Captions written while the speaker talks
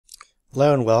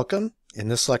Hello and welcome. In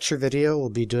this lecture video, we'll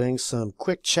be doing some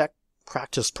quick check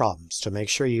practice problems to make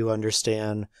sure you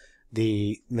understand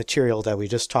the material that we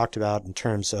just talked about in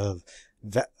terms of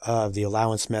the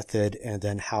allowance method and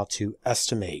then how to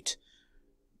estimate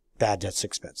bad debts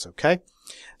expense, okay?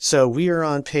 So we are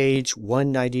on page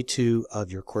 192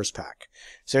 of your course pack.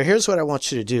 So here's what I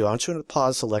want you to do. I want you to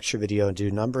pause the lecture video and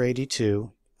do number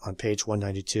 82 on page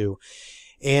 192.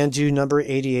 And do number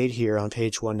 88 here on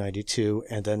page 192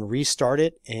 and then restart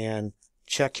it and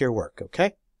check your work,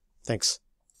 okay? Thanks.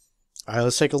 All right,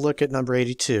 let's take a look at number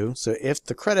 82. So if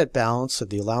the credit balance of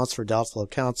the allowance for doubtful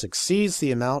accounts exceeds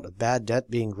the amount of bad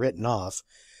debt being written off,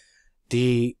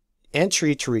 the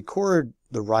entry to record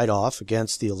the write-off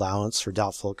against the allowance for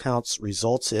doubtful accounts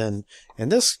results in,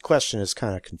 and this question is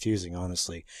kind of confusing,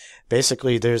 honestly.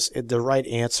 Basically, the right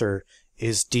answer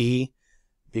is D,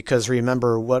 because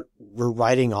remember what we're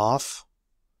writing off,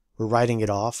 we're writing it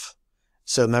off.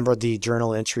 So remember the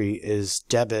journal entry is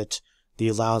debit the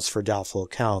allowance for doubtful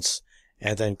accounts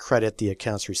and then credit the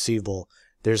accounts receivable.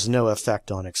 There's no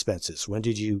effect on expenses. When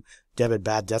did you debit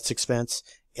bad debts expense?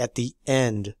 At the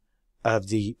end of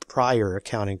the prior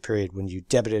accounting period when you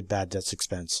debited bad debts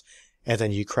expense and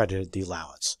then you credited the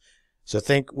allowance. So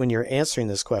think when you're answering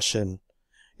this question,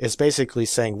 it's basically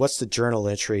saying what's the journal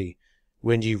entry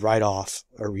when you write off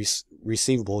a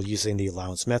receivable using the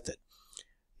allowance method.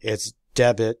 It's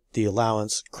debit the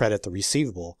allowance, credit the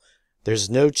receivable. There's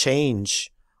no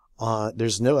change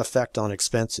there's no effect on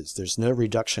expenses. There's no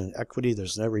reduction in equity.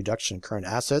 There's no reduction in current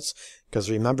assets because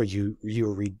remember you're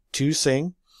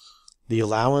reducing the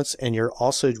allowance and you're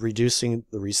also reducing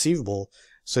the receivable.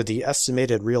 So the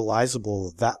estimated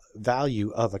realizable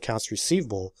value of accounts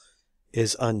receivable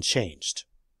is unchanged,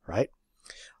 right?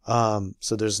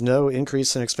 So there's no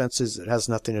increase in expenses. It has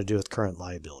nothing to do with current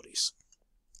liabilities.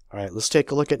 All right, let's take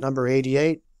a look at number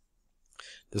 88.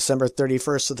 December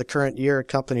 31st of the current year,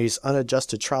 company's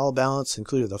unadjusted trial balance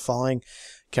included the following: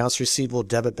 accounts receivable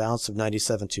debit balance of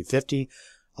 $97,250,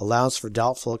 allowance for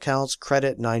doubtful accounts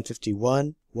credit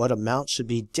 $951. What amount should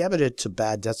be debited to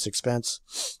bad debts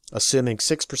expense, assuming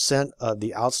 6% of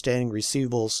the outstanding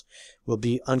receivables will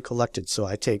be uncollected? So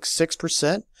I take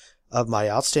 6% of my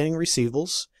outstanding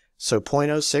receivables. So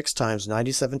 0.06 times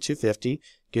 97,250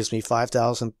 gives me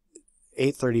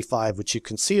 5,835, which you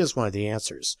can see is one of the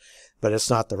answers, but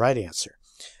it's not the right answer.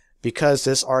 Because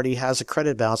this already has a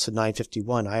credit balance of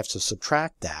 951, I have to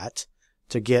subtract that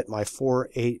to get my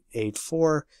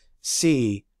 4884.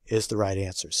 C is the right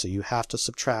answer. So you have to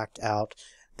subtract out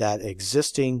that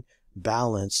existing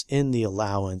balance in the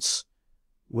allowance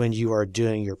when you are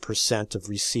doing your percent of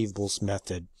receivables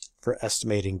method for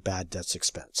estimating bad debts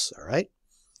expense. All right.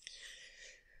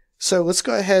 So let's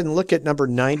go ahead and look at number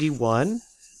 91.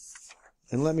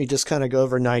 And let me just kind of go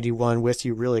over 91 with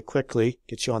you really quickly,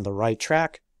 get you on the right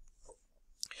track.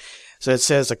 So it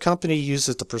says a company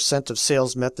uses the percent of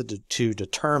sales method to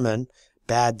determine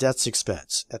bad debts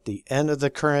expense. At the end of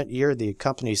the current year, the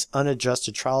company's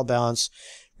unadjusted trial balance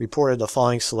reported the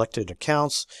following selected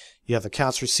accounts. You have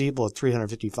accounts receivable of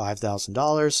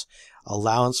 $355,000,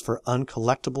 allowance for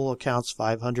uncollectible accounts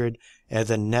 $500, and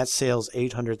then net sales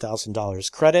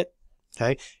 $800,000 credit.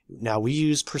 Okay, now we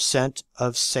use percent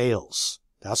of sales.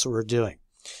 That's what we're doing.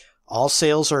 All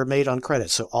sales are made on credit,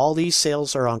 so all these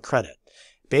sales are on credit.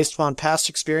 Based upon past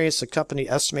experience, the company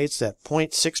estimates that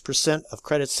 0.6% of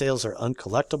credit sales are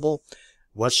uncollectible.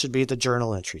 What should be the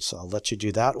journal entry? So I'll let you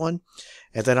do that one.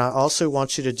 And then I also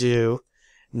want you to do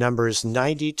numbers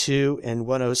 92 and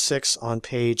 106 on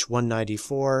page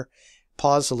 194.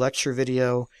 Pause the lecture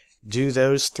video, do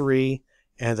those three,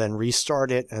 and then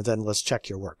restart it, and then let's check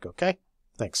your work, okay?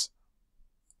 Thanks.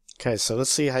 Okay, so let's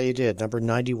see how you did. Number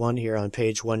 91 here on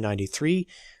page 193.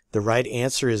 The right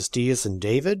answer is D as in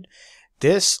David.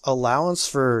 This allowance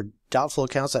for doubtful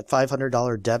accounts at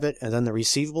 $500 debit and then the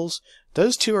receivables,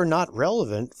 those two are not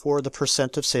relevant for the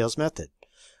percent of sales method.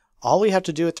 All we have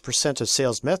to do with the percent of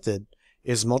sales method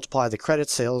is multiply the credit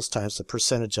sales times the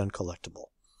percentage uncollectible.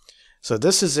 So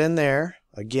this is in there.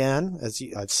 Again, as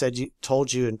I've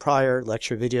told you in prior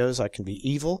lecture videos, I can be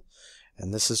evil.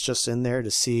 And this is just in there to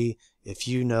see if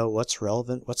you know what's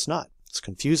relevant, what's not. It's a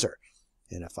confuser.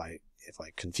 And if I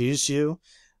confuse you,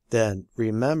 then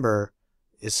remember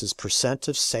this is percent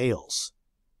of sales.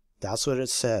 That's what it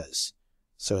says.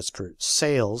 So it's per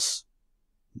sales,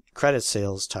 credit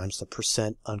sales times the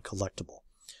percent uncollectible.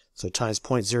 So times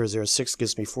 0.006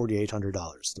 gives me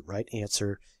 $4,800. The right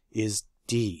answer is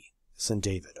D. It's in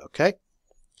David, okay?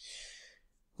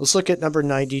 Let's look at number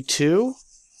 92.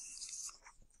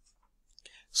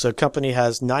 So a company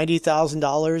has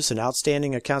 $90,000 in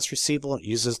outstanding accounts receivable and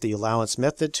uses the allowance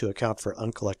method to account for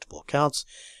uncollectible accounts.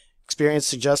 Experience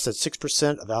suggests that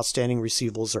 6% of outstanding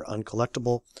receivables are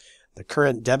uncollectible. The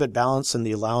current debit balance in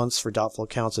the allowance for doubtful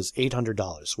accounts is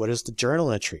 $800. What is the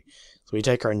journal entry? So we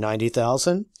take our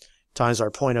 90,000 times our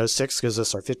 0.06 gives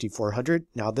us our 5,400.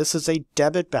 Now this is a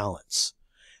debit balance.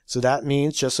 So that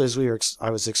means, just as I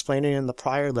was explaining in the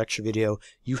prior lecture video,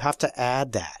 you have to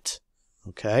add that.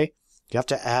 Okay? You have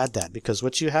to add that because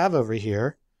what you have over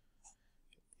here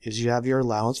is you have your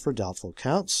allowance for doubtful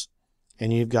accounts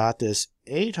and you've got this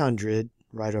 800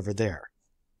 right over there.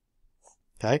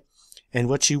 Okay? And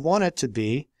what you want it to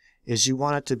be is you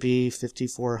want it to be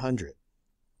 5,400.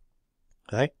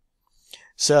 Okay?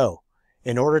 So,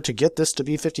 in order to get this to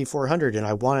be 5,400, and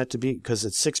I want it to be, because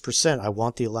it's 6%, I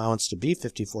want the allowance to be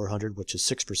 5,400, which is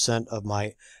 6% of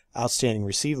my outstanding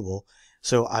receivable.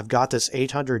 So I've got this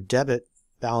 800 debit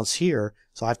balance here,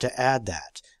 so I have to add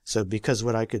that. So because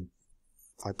what I could,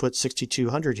 if I put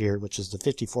 6,200 here, which is the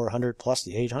 5,400 plus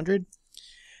the 800,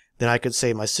 then I could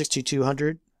say my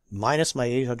 6,200 minus my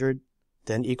 800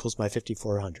 then equals my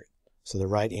 5,400. So the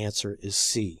right answer is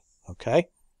C. Okay?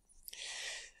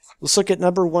 Let's look at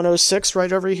number 106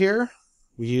 right over here.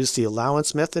 We use the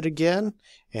allowance method again,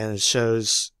 and it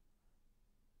shows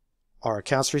our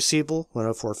accounts receivable,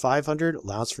 104,500,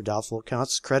 allowance for doubtful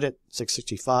accounts, credit,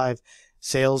 665,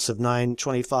 sales of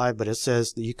 925, but it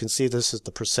says that you can see this is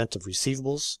the percent of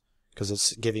receivables because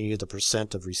it's giving you the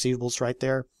percent of receivables right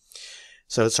there.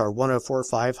 So it's our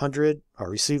 104,500, our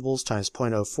receivables times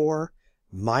 0.04,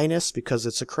 minus, because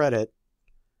it's a credit,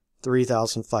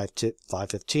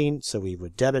 3,515. So we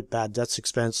would debit bad debts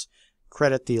expense,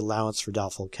 credit the allowance for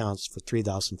doubtful accounts for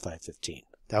 3,515.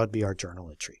 That would be our journal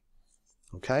entry.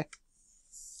 Okay?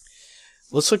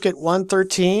 Let's look at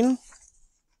 113.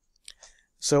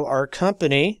 So our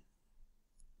company,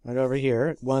 right over here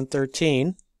at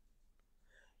 113,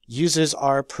 uses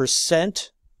our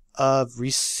percent of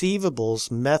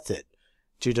receivables method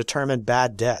to determine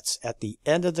bad debts. At the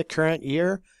end of the current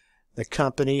year, the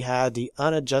company had the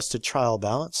unadjusted trial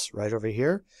balance right over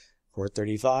here,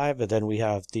 435, and then we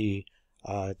have the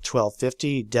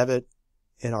 1250 debit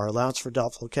in our allowance for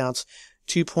doubtful accounts,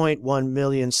 2.1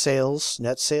 million sales,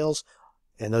 net sales,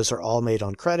 and those are all made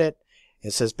on credit.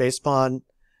 It says based upon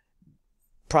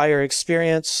prior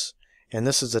experience, and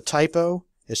this is a typo,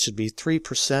 it should be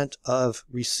 3% of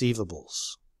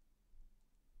receivables.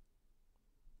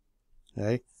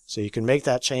 Okay, so you can make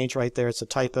that change right there. It's a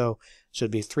typo. It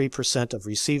should be 3% of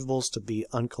receivables to be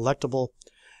uncollectible.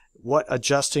 What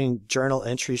adjusting journal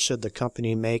entry should the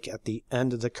company make at the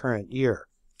end of the current year?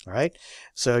 All right,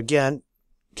 so again,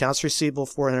 accounts receivable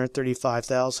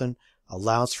 435,000,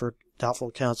 allowance for doubtful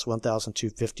accounts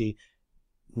 1,250,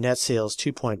 net sales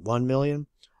 2.1 million.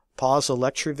 Pause the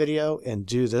lecture video and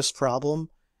do this problem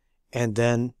and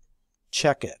then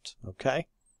check it. Okay?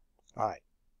 All right.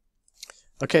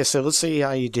 Okay, so let's see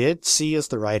how you did. C is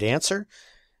the right answer.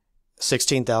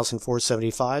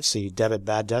 16,475. So you debit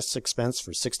bad debts expense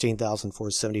for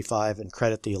 16,475 and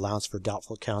credit the allowance for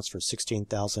doubtful accounts for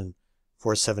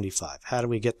 16,475. How do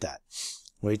we get that?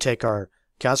 We take our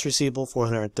accounts receivable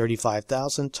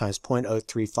 435,000 times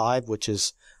 0.035, which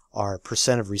is our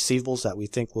percent of receivables that we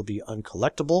think will be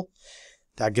uncollectible.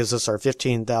 That gives us our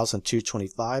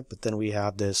 15,225, but then we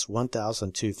have this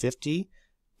 1,250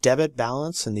 debit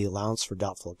balance in the allowance for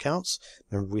doubtful accounts.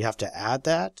 Remember, we have to add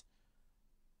that.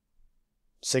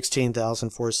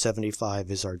 16,475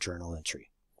 is our journal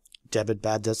entry. Debit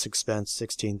bad debts expense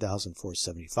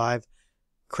 16,475.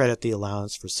 Credit the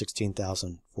allowance for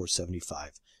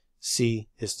 16,475. C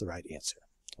is the right answer.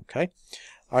 Okay.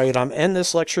 All right, I'm ending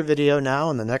this lecture video now.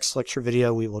 In the next lecture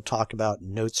video, we will talk about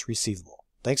notes receivable.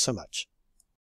 Thanks so much.